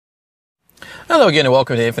Hello again and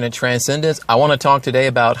welcome to Infinite Transcendence. I want to talk today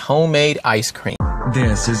about homemade ice cream.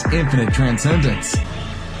 This is Infinite Transcendence.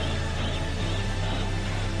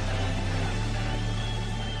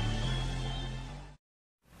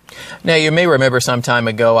 Now, you may remember some time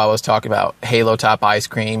ago I was talking about Halo Top ice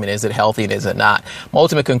cream and is it healthy and is it not. My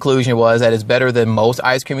ultimate conclusion was that it's better than most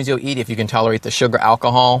ice creams you'll eat if you can tolerate the sugar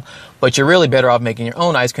alcohol, but you're really better off making your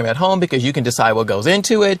own ice cream at home because you can decide what goes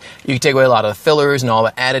into it. You can take away a lot of the fillers and all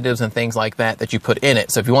the additives and things like that you put in it.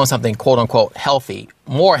 So if you want something quote unquote healthy,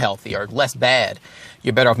 more healthy or less bad,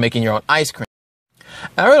 you're better off making your own ice cream.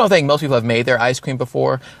 I really don't think most people have made their ice cream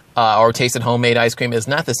before or tasted homemade ice cream. It's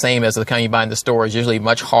not the same as the kind you buy in the store. It's usually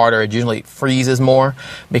much harder. It usually freezes more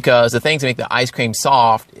because the things that make the ice cream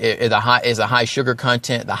soft is the high sugar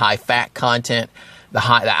content, the high fat content, the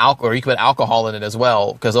alcohol, or you can put alcohol in it as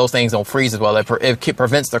well because those things don't freeze as well. It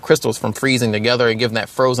prevents the crystals from freezing together and giving that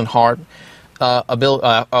frozen hard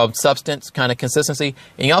substance kind of consistency.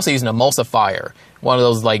 And you also use an emulsifier, one of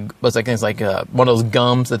those one of those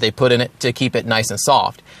gums that they put in it to keep it nice and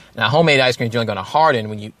soft. Now, homemade ice cream is only going to harden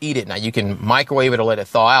when you eat it. Now, you can microwave it or let it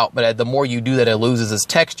thaw out, but the more you do that, it loses its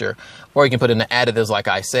texture. Or you can put in the additives, like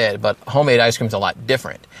I said. But homemade ice cream is a lot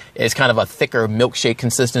different. It's kind of a thicker milkshake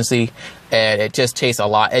consistency, and it just tastes a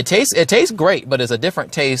lot. It tastes great, but it's a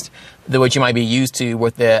different taste than what you might be used to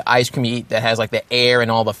with the ice cream you eat that has like the air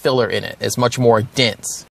and all the filler in it. It's much more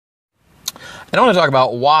dense. And I want to talk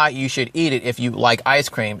about why you should eat it if you like ice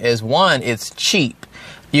cream. One, it's cheap.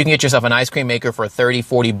 You can get yourself an ice cream maker for 30,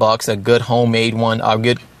 40 bucks, a good homemade one, a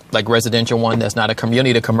good like residential one that's not you don't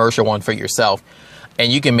need a commercial one for yourself.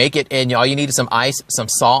 And you can make it, and all you need is some ice, some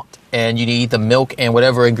salt, and you need the milk and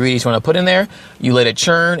whatever ingredients you want to put in there. You let it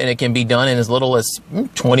churn, and it can be done in as little as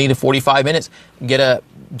 20 to 45 minutes. Get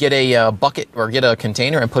a bucket or get a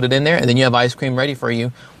container and put it in there, and then you have ice cream ready for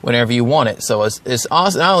you whenever you want it. So it's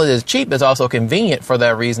also, not only is it cheap, it's also convenient for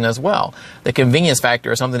that reason as well. The convenience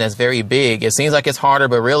factor is something that's very big. It seems like it's harder,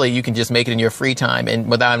 but really you can just make it in your free time and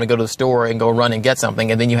without having to go to the store and go run and get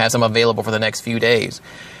something, and then you have some available for the next few days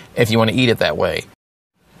if you want to eat it that way.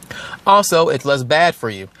 Also, it's less bad for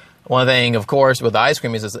you. One thing, of course, with the ice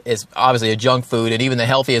cream is obviously a junk food, and even the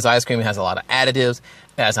healthiest ice cream has a lot of additives.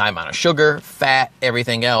 It has a high amount of sugar, fat,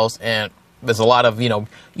 everything else, and there's a lot of, you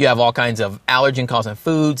have all kinds of allergen-causing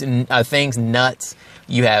foods and things, nuts.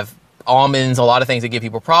 You have almonds, a lot of things that give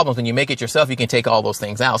people problems. When you make it yourself, you can take all those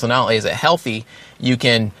things out. So not only is it healthy, you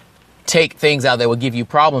can take things out that will give you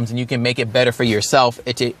problems, and you can make it better for yourself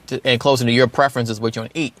and closer to your preferences what you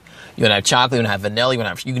want to eat. You want to have chocolate, you want to have vanilla,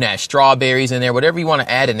 you can add strawberries in there, whatever you want to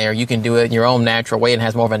add in there, you can do it in your own natural way and it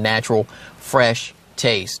has more of a natural, fresh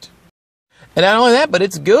taste. And not only that, but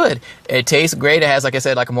it's good. It tastes great. It has, like I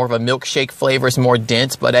said, like more of a milkshake flavor. It's more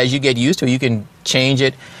dense, but as you get used to it, you can change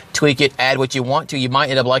it, tweak it, add what you want to. You might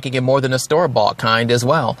end up liking it more than a store-bought kind as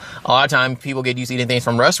well. A lot of times people get used to eating things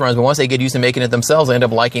from restaurants, but once they get used to making it themselves, they end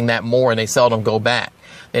up liking that more and they seldom go back.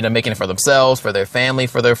 They end up making it for themselves, for their family,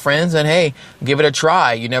 for their friends, and hey, give it a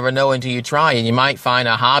try. You never know until you try, and you might find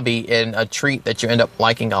a hobby and a treat that you end up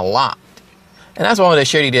liking a lot. And that's what I wanted to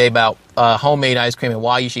share today about homemade ice cream and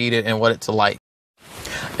why you should eat it and what it's like.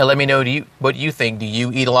 And let me know what you think. Do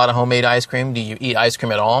you eat a lot of homemade ice cream? Do you eat ice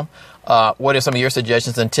cream at all? What are some of your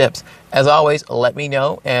suggestions and tips? As always, let me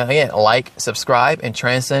know. And again, like, subscribe, and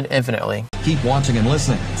transcend infinitely. Keep watching and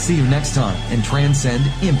listening. See you next time and transcend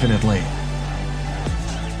infinitely.